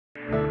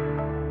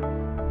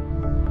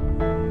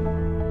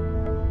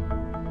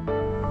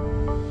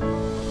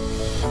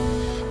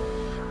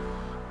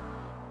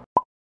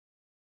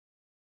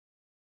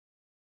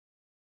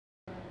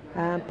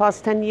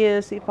past 10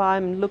 years, if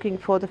I'm looking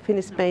for the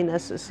Finnish Pain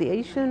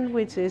Association,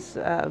 which is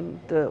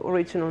the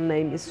original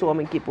name is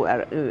Suomen Kipu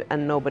ry,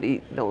 and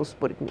nobody knows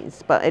what it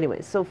means. But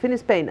anyway, so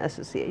Finnish Pain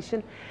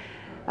Association.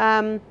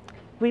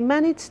 We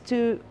managed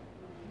to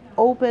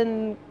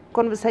open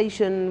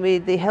conversation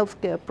with the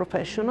healthcare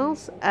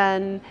professionals,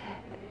 and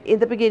in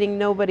the beginning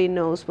nobody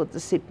knows what the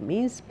SIP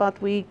means,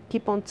 but we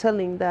keep on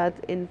telling that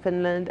in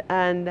Finland,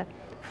 and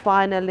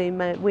finally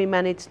we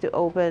managed to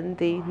open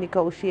the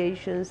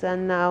negotiations,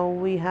 and now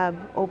we have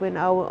opened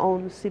our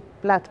own SIP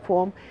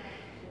platform.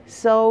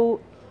 So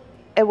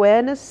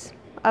awareness,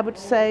 I would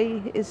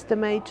say, is the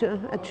major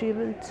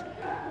achievement.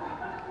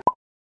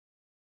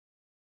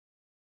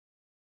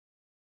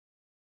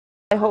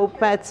 I hope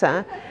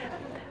better.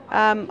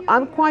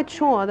 I'm quite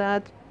sure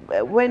that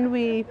when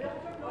we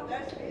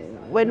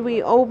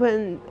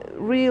open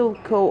real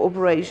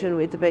cooperation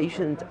with the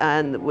patient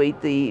and with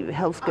the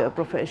healthcare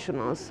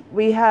professionals,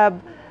 we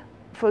have,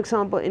 for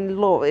example,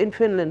 in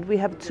Finland, we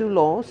have two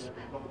laws.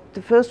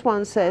 The first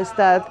one says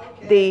that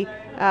the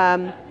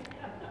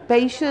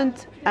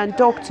patient and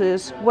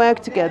doctors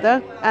work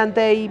together, and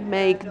they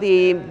make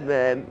the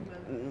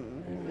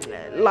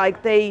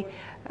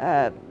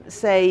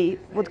say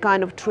what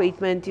kind of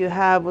treatment you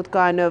have, what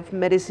kind of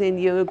medicine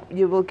you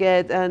will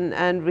get,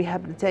 and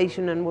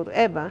rehabilitation and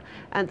whatever.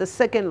 And the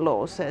second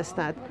law says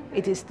that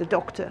it is the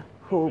doctor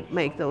who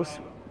make those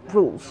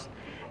rules.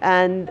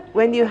 And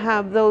when you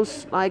have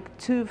those like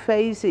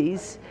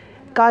two-phase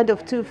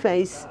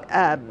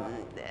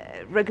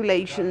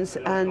regulations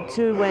and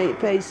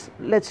two-phase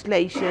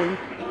legislation,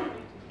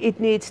 it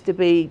needs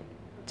to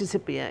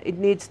disappear. It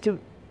needs to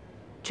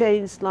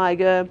change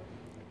like a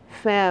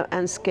fair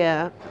and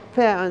square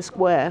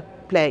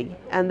play,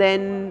 and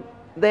then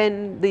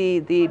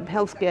the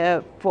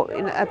healthcare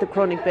at the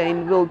chronic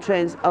pain will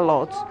change a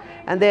lot,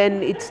 and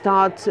then it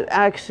starts to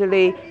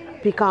actually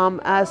become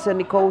as a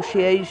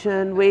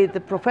negotiation with the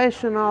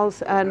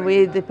professionals and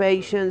with the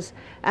patients,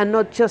 and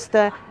not just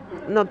the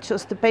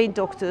pain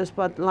doctors,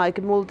 but like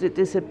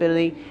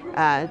multidisciplinary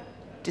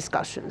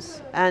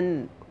discussions.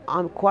 And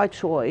I'm quite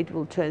sure it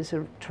will change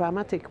in a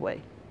dramatic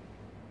way.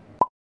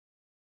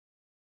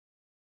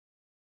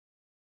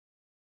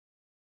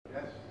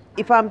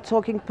 If I'm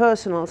talking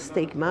personal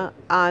stigma,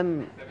 I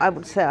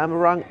would say I'm a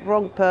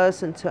wrong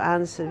person to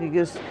answer,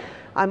 because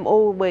I'm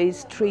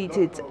always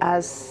treated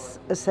as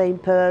the same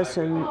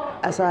person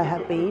as I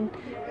have been.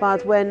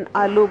 But when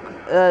I look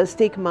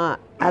stigma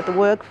at the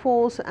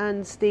workforce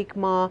and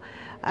stigma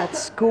at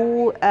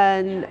school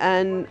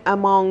and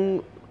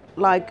among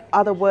like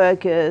other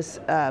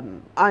workers,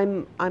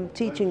 I'm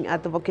teaching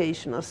at the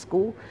vocational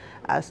school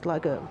as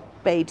like a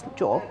paid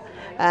job,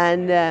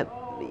 and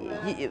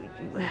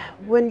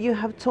when you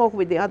have talked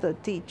with the other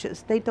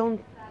teachers, they don't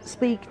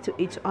speak to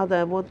each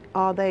other what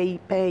are they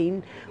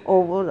pain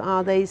or what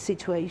are they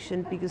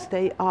situation, because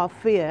they are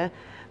fear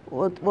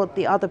what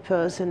the other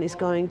person is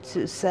going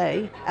to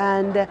say.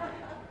 And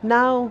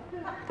now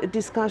the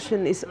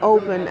discussion is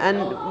open,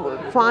 and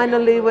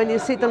finally when you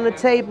sit on the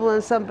table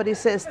and somebody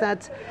says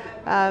that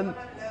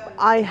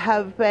I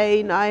have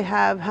pain, I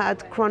have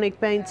had chronic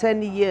pain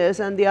 10 years,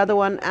 and the other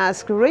one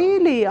asks,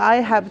 really,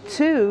 I have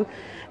too.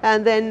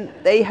 And then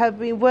they have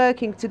been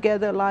working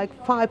together like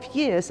 5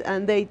 years,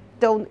 and they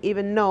don't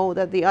even know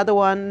that the other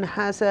one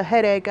has a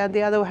headache and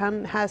the other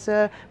one has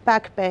a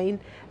back pain,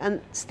 and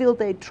still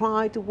they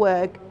try to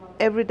work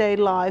everyday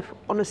life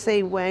on the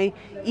same way,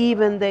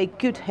 even they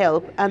could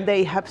help, and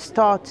they have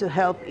started to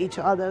help each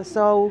other.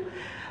 So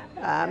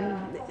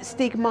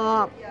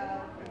stigma,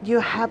 you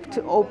have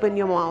to open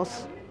your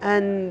mouth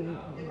and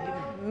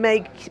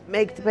make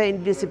the pain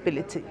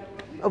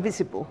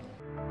visible.